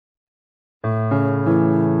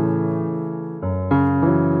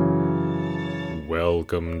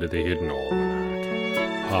welcome to the Hidden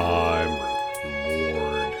Almanac. I'm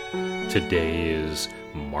Reverend Mord. Today is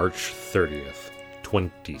March 30th,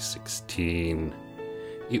 2016.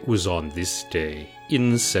 It was on this day,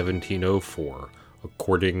 in 1704,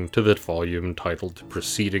 according to the volume titled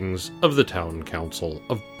Proceedings of the Town Council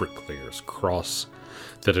of Bricklayers Cross,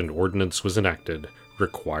 that an ordinance was enacted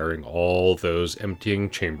requiring all those emptying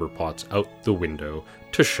chamber pots out the window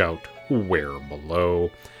to shout, "Where below?"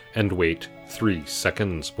 and wait 3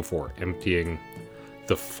 seconds before emptying.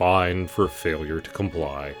 The fine for failure to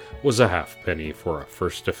comply was a halfpenny for a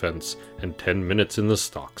first offense and 10 minutes in the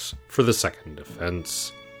stocks for the second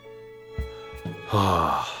offense.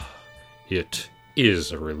 It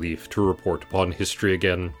is a relief to report upon history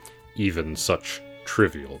again, even such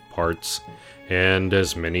trivial parts, and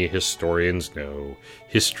as many historians know,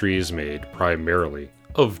 history is made primarily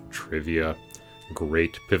of trivia.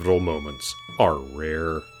 Great pivotal moments are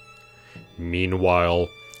rare. Meanwhile,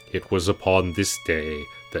 it was upon this day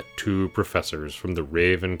that 2 professors from the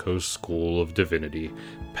Ravenscoast School of Divinity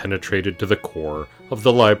penetrated to the core of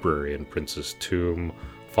the Librarian Prince's tomb,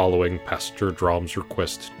 following Pastor Drom's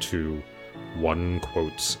request to, one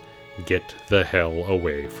quotes, "Get the hell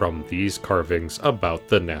away from these carvings about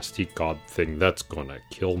the nasty god thing that's gonna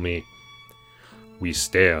kill me." We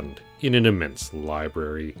stand in an immense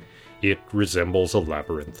library. It resembles a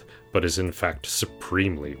labyrinth, but is in fact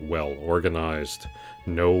supremely well organized.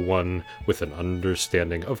 No one with an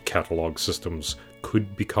understanding of catalog systems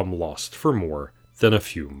could become lost for more than a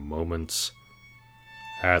few moments.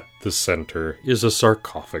 At the center is a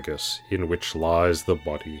sarcophagus in which lies the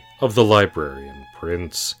body of the Librarian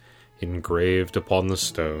Prince. Engraved upon the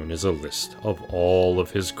stone is a list of all of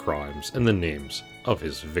his crimes and the names of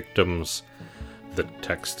his victims. The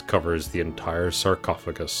text covers the entire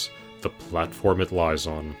sarcophagus, the platform it lies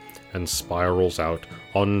on, and spirals out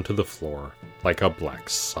onto the floor like a black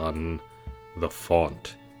sun. The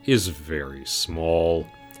font is very small.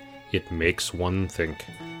 It makes one think,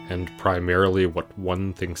 and primarily what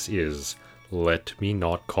one thinks is, "Let me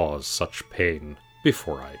not cause such pain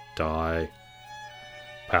before I die."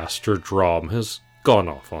 Pastor Drom has gone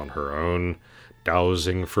off on her own,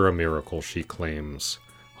 dowsing for a miracle she claims.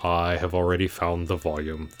 I have already found the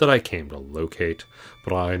volume that I came to locate,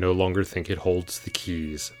 but I no longer think it holds the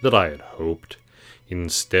keys that I had hoped.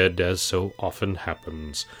 Instead, as so often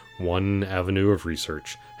happens, one avenue of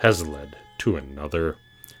research has led to another.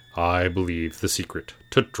 I believe the secret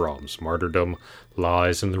to Drom's martyrdom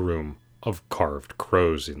lies in the room of carved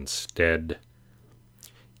crows instead.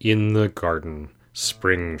 In the garden,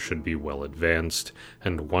 spring should be well advanced,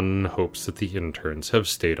 and one hopes that the interns have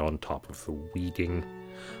stayed on top of the weeding.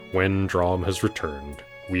 When Drom has returned,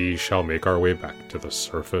 we shall make our way back to the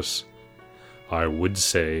surface. I would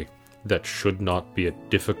say that should not be a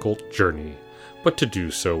difficult journey, but to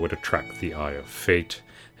do so would attract the eye of fate,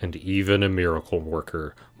 and even a miracle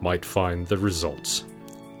worker might find the results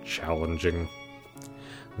challenging.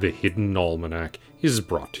 The Hidden Almanac is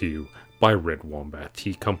brought to you by Red Wombat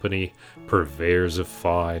Tea Company, purveyors of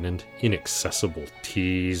fine and inaccessible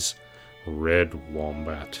teas. Red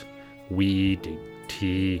Wombat, we dig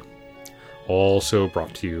tea. Also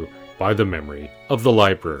brought to you by the memory of the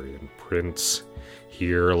Librarian Prince.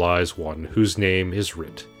 Here lies one whose name is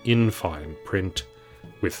writ in fine print,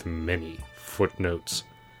 with many footnotes.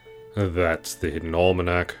 That's the Hidden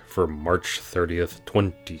Almanac for March 30th,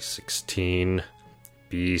 2016.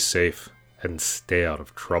 Be safe and stay out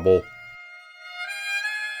of trouble.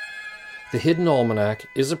 The Hidden Almanac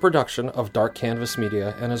is a production of Dark Canvas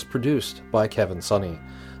Media and is produced by Kevin Sonney.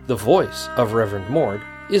 The voice of Reverend Mord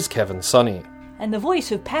is Kevin Sonney. And the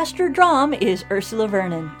voice of Pastor Drom is Ursula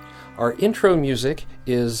Vernon. Our intro music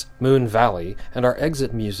is Moon Valley, and our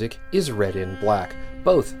exit music is Red in Black,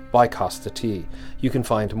 both by Costa T. You can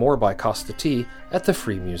find more by Costa T at the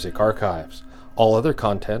Free Music Archives. All other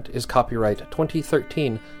content is copyright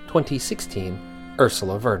 2013-2016,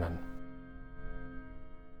 Ursula Vernon.